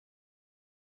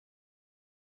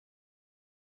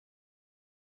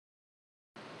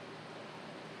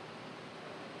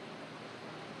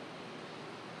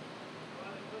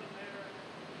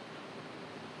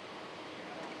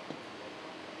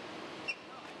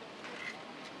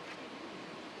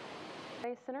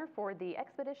Space Center for the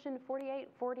Expedition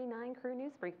 4849 crew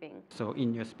news briefing. So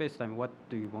in your space time, what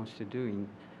do you want to do in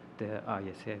the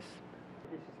ISS?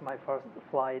 This is my first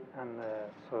flight, and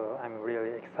so I'm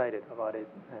really excited about it,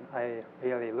 and I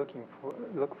really look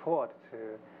forward to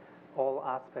all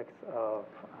aspects of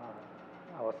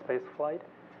our space flight.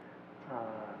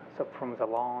 So from the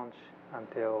launch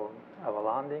until our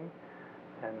landing,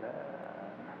 and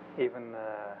even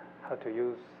how to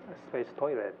use a space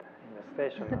toilet in the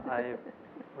station. I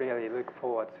really look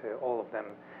forward to all of them,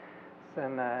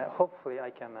 and hopefully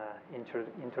I can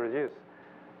introduce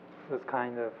this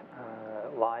kind of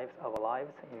our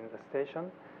lives in the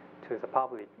station to the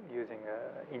public using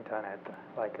internet,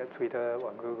 like Twitter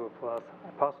or Google+.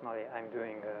 Personally, I'm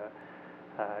doing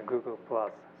Google+,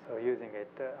 so using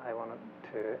it, I wanted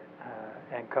to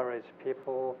encourage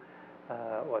people,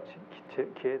 or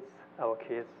kids, our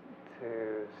kids,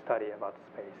 to study about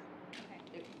space. Okay.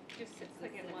 It just sits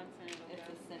like it once and it's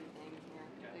a sim thing here.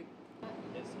 Okay.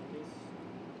 Yes, please.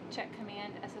 Check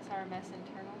command SSRMS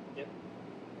internal. Yep.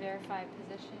 Verify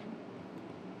position.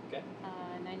 Okay.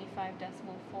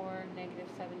 95.4,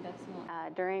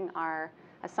 -7 During our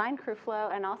assigned crew flow,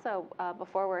 and also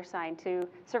before we're assigned to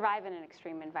survive in an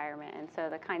extreme environment. And so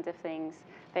the kinds of things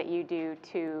that you do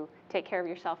to take care of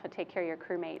yourself and take care of your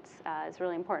crewmates is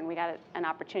really important. We got an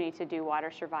opportunity to do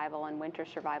water survival and winter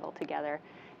survival together.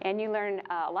 And you learn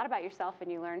a lot about yourself,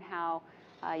 and you learn how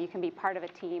you can be part of a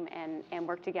team and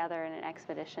work together in an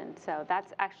expedition. So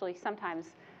that's actually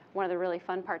sometimes one of the really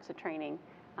fun parts of training.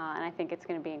 And I think it's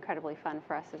going to be incredibly fun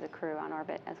for us as a crew on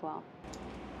orbit as well.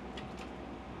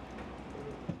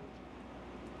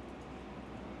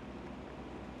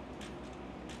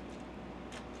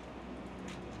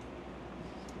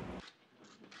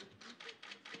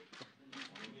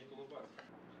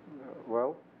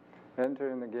 Well,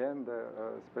 entering again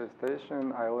the space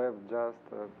station, I left just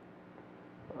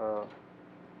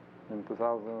in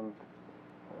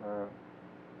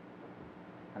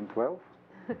 2012.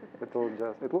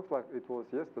 It looks like it was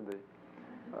yesterday.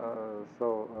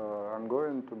 So I'm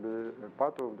going to be a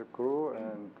part of the crew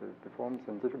and perform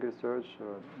scientific research,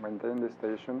 maintain the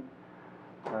station,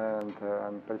 and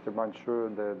I'm pretty much sure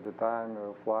that the time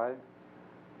will fly,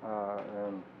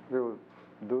 and we'll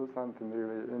do something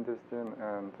really interesting,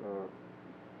 and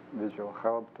which will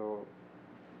help to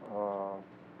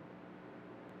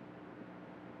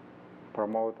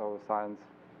promote our science.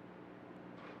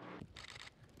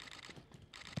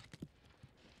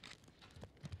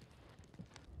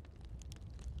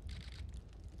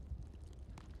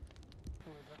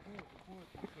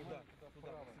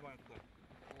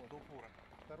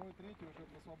 Второй, третий уже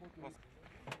по свободе.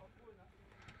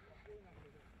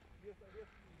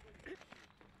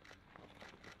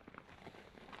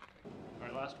 All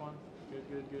right, last one. Good,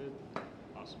 good, good.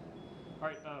 Awesome. All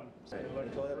right.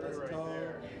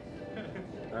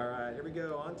 All right, here we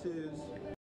go. On twos.